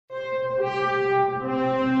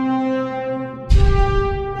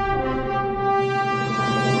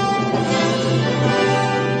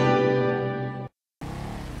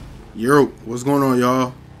Yo, what's going on,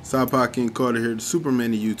 y'all? It's iPodKingCarter here, the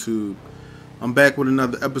Superman of YouTube. I'm back with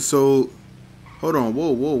another episode. Hold on,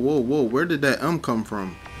 whoa. Where did that M come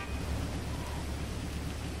from?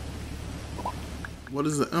 What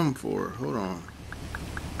is the M for? Hold on.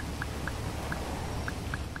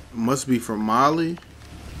 It must be from Molly.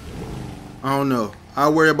 I don't know.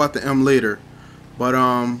 I'll worry about the M later. But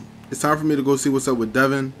it's time for me to go see what's up with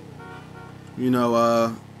Devin. You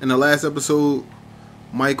know, in the last episode,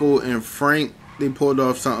 Michael and Frank, they pulled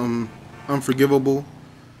off something unforgivable.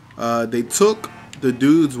 They took the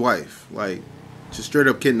dude's wife, like, just straight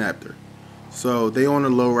up kidnapped her. So they on the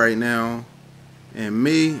low right now, and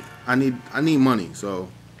me, I need money. So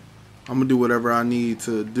I'm gonna do whatever I need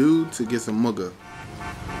to do to get some mugga.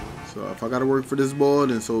 So if I gotta work for this boy,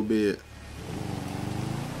 then so be it.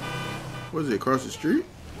 What is it, across the street?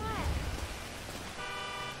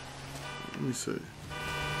 Let me see.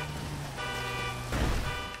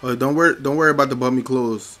 Oh, don't worry about the bummy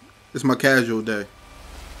clothes. It's my casual day.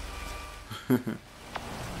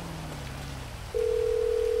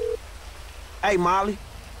 Hey, Molly.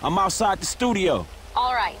 I'm outside the studio.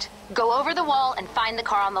 All right. Go over the wall and find the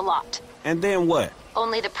car on the lot. And then what?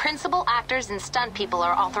 Only the principal actors and stunt people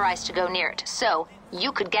are authorized to go near it. So,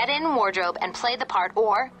 you could get in wardrobe and play the part,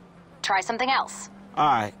 or try something else.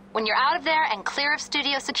 All right. When you're out of there and clear of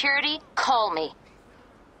studio security, call me.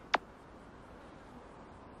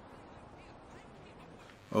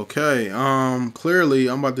 Okay, clearly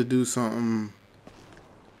I'm about to do something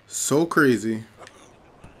so crazy.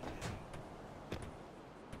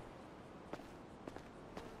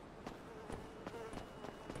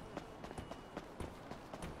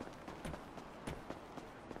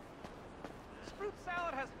 This fruit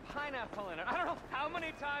salad has pineapple in it. I don't know how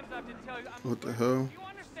many times I have to tell you. What the hell? Do you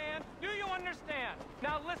understand? Do you understand?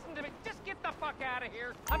 Now listen to me. Just get the fuck out of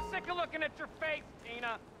here. I'm sick of looking at your face,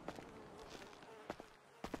 Tina.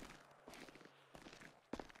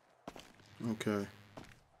 Okay.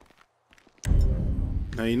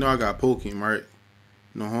 Now you know I got Pokemon, right?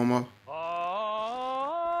 No Homo. Oh.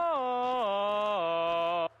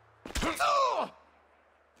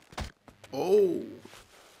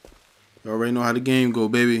 You already know how the game go,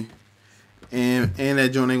 baby. And that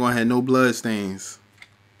joint ain't gonna have no blood stains.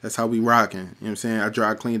 That's how we rocking. You know what I'm saying? I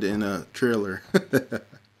dry cleaned it in a trailer.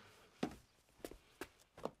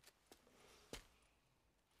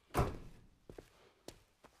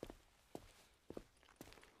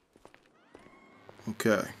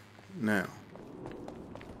 Okay, now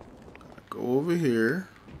gotta go over here.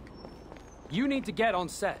 You need to get on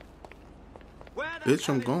set. Bitch,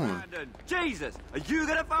 I'm going. Jesus, are you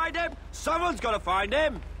gonna find him? Someone's gotta find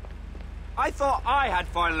him. I thought I had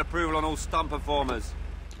final approval on all stunt performers.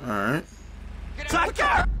 All right.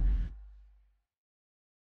 Tucker!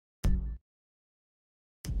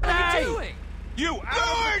 What are you doing? You out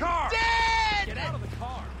of the car! Dead! Get out of the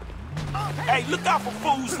car. Hey, look out for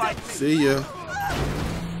fools like me. See ya.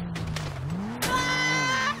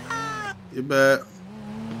 You're bad.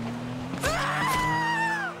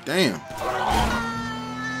 Damn.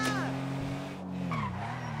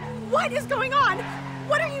 What is going on?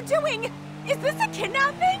 What are you doing? Is this a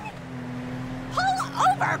kidnapping? Pull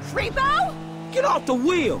over, creepo! Get off the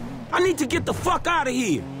wheel. I need to get the fuck out of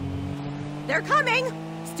here. They're coming.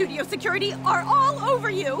 Studio security are all over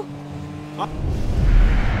you.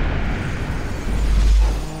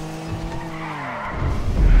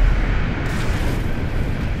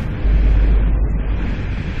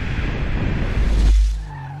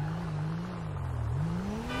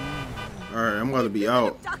 All right, I'm about to be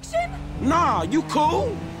out. Abduction? Nah, you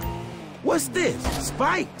cool? What's this?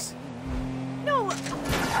 Spikes? No,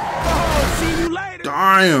 Oh, see you later.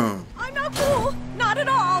 Damn. I'm not cool. Not at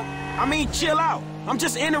all. I mean, chill out. I'm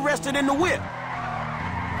just interested in the whip.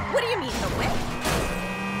 What do you mean, the whip?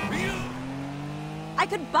 I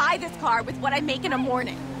could buy this car with what I make in a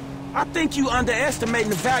morning. I think you underestimating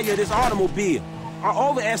the value of this automobile, or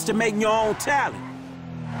overestimating your own talent.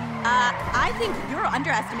 I think you're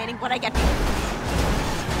underestimating what I get paid.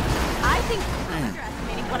 I think you're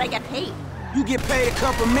underestimating what I get paid. You get paid a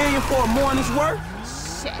couple million for a morning's work?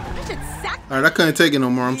 Shit, I should sack. All right, I couldn't take it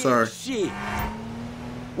no more. I'm sorry. Shit.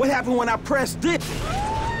 What happened when I pressed this?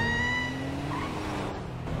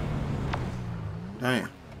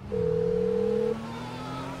 Damn.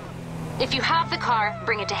 If you have the car,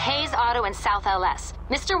 bring it to Hayes Auto in South LS.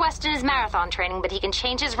 Mr. Weston is marathon training, but he can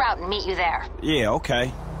change his route and meet you there. Yeah,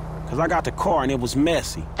 okay. because I got the car and it was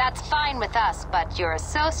messy. That's fine with us, but your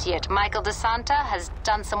associate, Michael DeSanta, has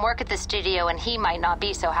done some work at the studio and he might not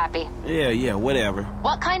be so happy. Yeah, whatever.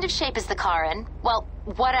 What kind of shape is the car in? Well,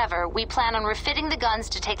 whatever. We plan on refitting the guns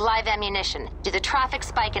to take live ammunition. Do the traffic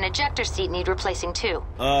spike and ejector seat need replacing too?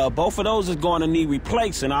 Both of those is going to need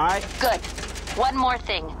replacing, all right? Good. One more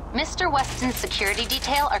thing. Mr. Weston's security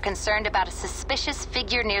detail are concerned about a suspicious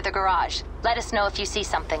figure near the garage. Let us know if you see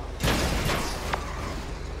something.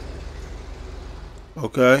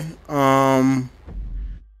 Okay. Let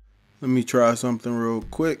me try something real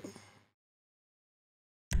quick.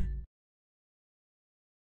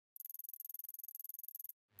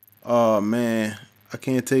 Oh man, I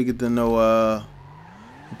can't take it to no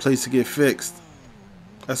place to get fixed.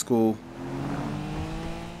 That's cool.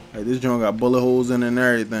 Hey, this joint got bullet holes in it and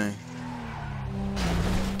everything.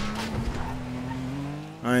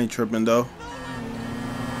 I ain't tripping though.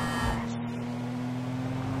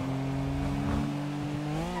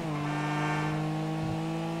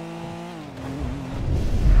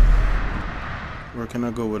 Where can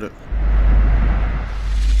I go with it?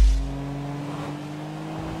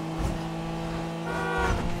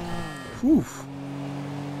 Whew.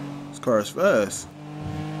 This car is fast.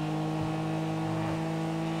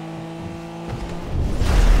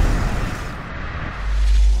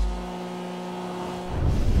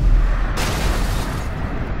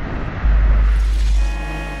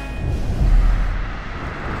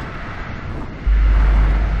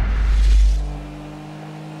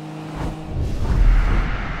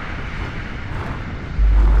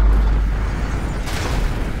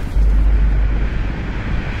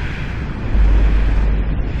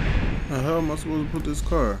 How am I supposed to put this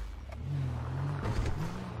car?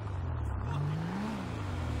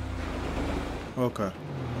 Okay.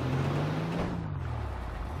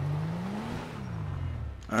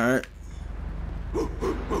 Alright.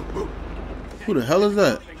 Who the hell is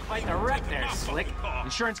that? Fighting a wreck there, Slick.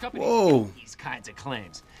 Insurance companies Whoa. hate these kinds of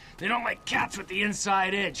claims. They don't like cats with the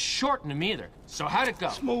inside edge, shorten them either. So how'd it go?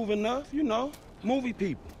 Smooth enough, you know. Movie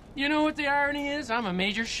people. You know what the irony is? I'm a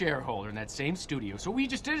major shareholder in that same studio, so what we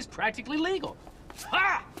just did is practically legal.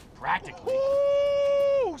 Ha! Practically.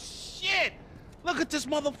 Oh shit! Look at this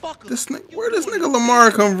motherfucker. Where this nigga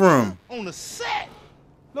Lamar come from? On the set.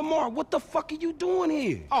 Lamar, what the fuck are you doing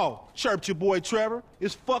here? Oh, chirped your boy Trevor.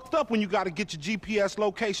 It's fucked up when you gotta get your GPS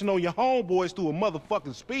location on your homeboys through a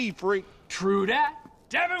motherfucking speed freak. True that.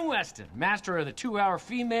 Devin Weston, master of the 2-hour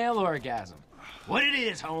female orgasm. What it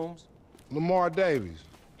is, Holmes? Lamar Davies.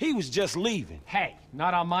 He was just leaving. Hey,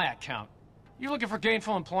 not on my account. You looking for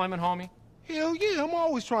gainful employment, homie? Hell yeah, I'm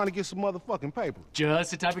always trying to get some motherfucking paper. Just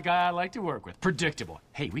the type of guy I like to work with. Predictable.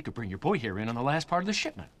 Hey, we could bring your boy here in on the last part of the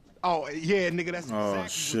shipment. Oh, yeah, nigga, that's exactly what you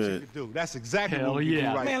shit. could do. That's exactly Hell what you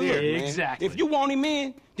yeah. do right Man, there, look, man. Exactly. If you want him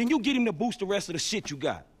in, then you get him to boost the rest of the shit you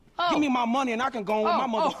got. Give me my money and I can go on with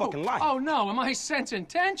my motherfucking life. Oh, no, am I sensing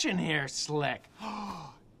tension here, Slick?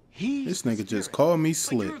 This nigga just called me But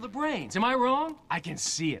Slick. you're the brains, am I wrong? I can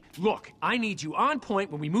see it. Look, I need you on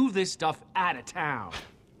point when we move this stuff out of town.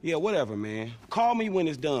 Yeah, whatever, man. Call me when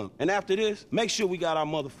it's done. And after this, make sure we got our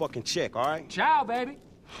motherfucking check, all right? Ciao, baby.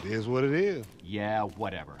 It is what it is. Yeah,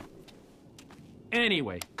 whatever.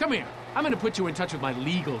 Anyway, come here. I'm gonna put you in touch with my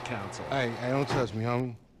legal counsel. Hey, don't touch me,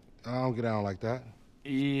 homie. I don't get down like that.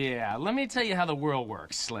 Yeah, let me tell you how the world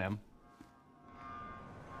works, Slim.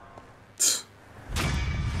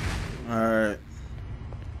 Alright.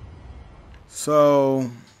 So,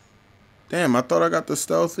 damn, I thought I got the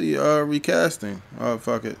stealthy recasting. Oh,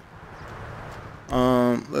 fuck it.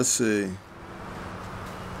 Let's see.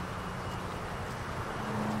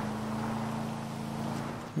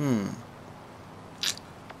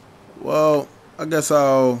 Well, I guess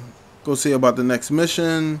I'll go see about the next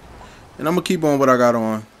mission, and I'm gonna keep on what I got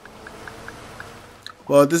on.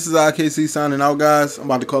 Well, this is IKC signing out, guys. I'm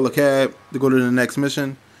about to call a cab to go to the next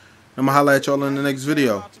mission. I'm gonna highlight y'all in the next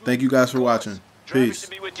video. Thank you guys for watching. Peace.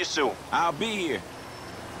 Be with you soon. I'll be here.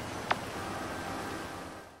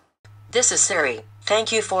 This is Siri.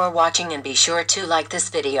 Thank you for watching and be sure to like this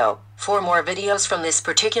video. For more videos from this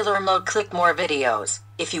particular mode, click more videos.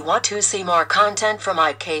 If you want to see more content from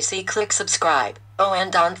IKC, click subscribe. Oh,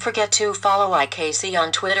 and don't forget to follow IKC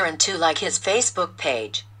on Twitter and to like his Facebook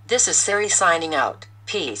page. This is Siri signing out.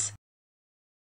 Peace.